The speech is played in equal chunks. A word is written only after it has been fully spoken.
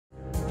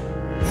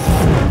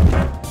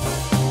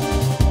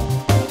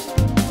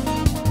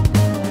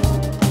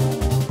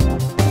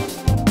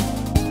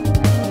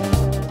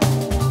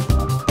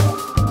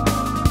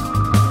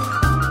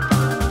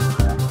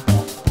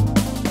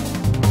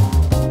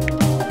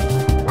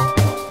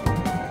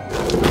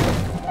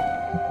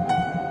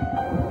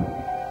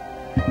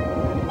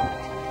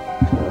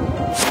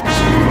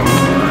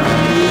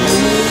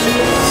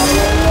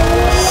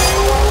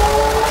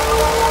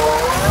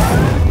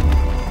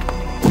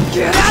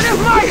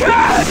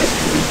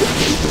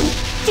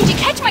Did you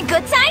catch my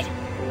good side?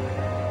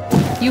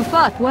 You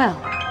fought well.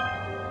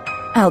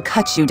 I'll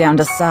cut you down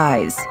to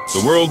size.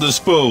 The world is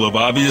full of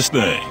obvious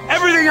things.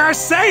 Everything I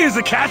say is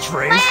a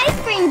catchphrase. My ice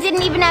cream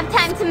didn't even have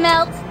time to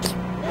melt.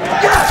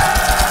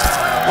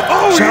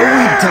 Oh, Shall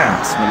yeah! we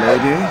dance,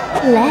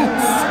 milady?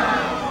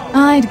 Let's.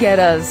 I'd get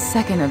a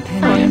second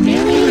opinion. I am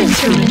merely an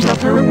instrument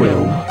of her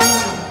will.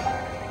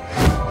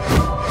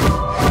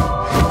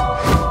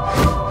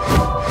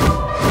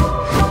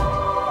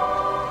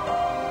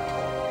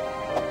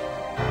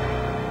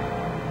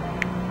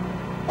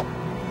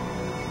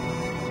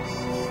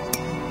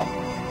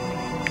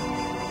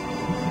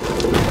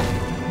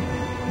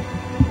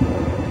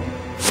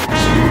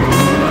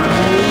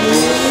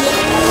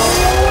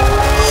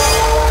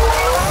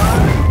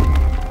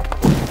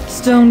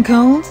 Stone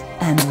cold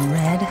and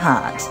red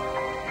hot.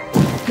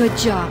 Good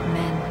job,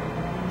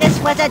 men. This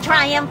was a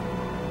triumph.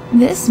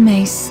 This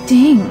may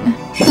sting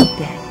a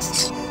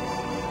bit.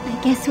 I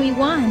guess we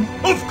won.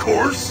 Of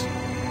course.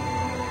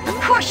 Of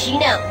course you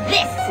know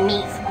this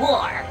means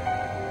war.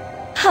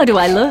 How do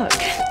I look?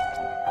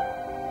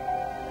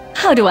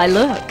 How do I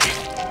look?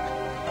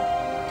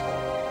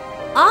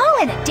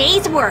 All in a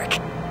day's work.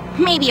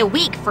 Maybe a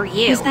week for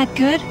you. Is that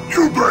good?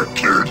 You bet,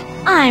 kid.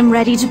 I'm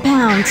ready to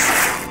pounce.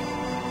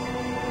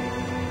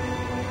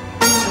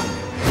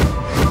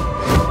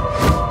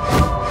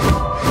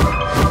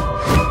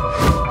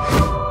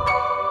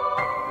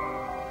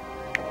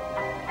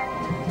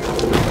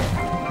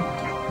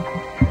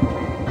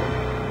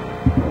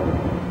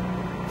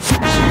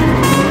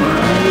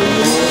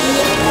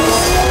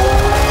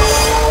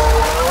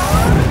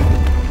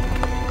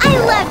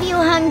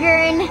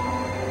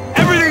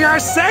 Everything I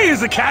say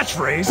is a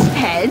catchphrase.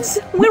 Heads,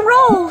 we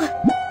roll.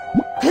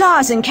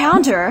 Claws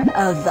encounter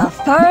of the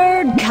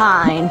third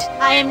kind.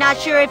 I am not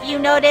sure if you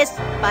noticed,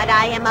 but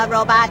I am a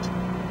robot.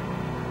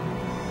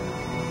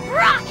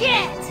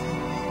 Rocket!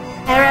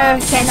 Error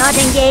cannot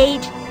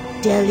engage.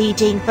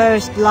 Deleting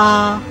first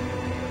law.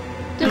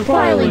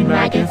 Defiling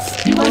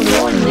maggots, you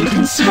unknowingly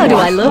consume How do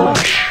I our look?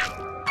 flesh.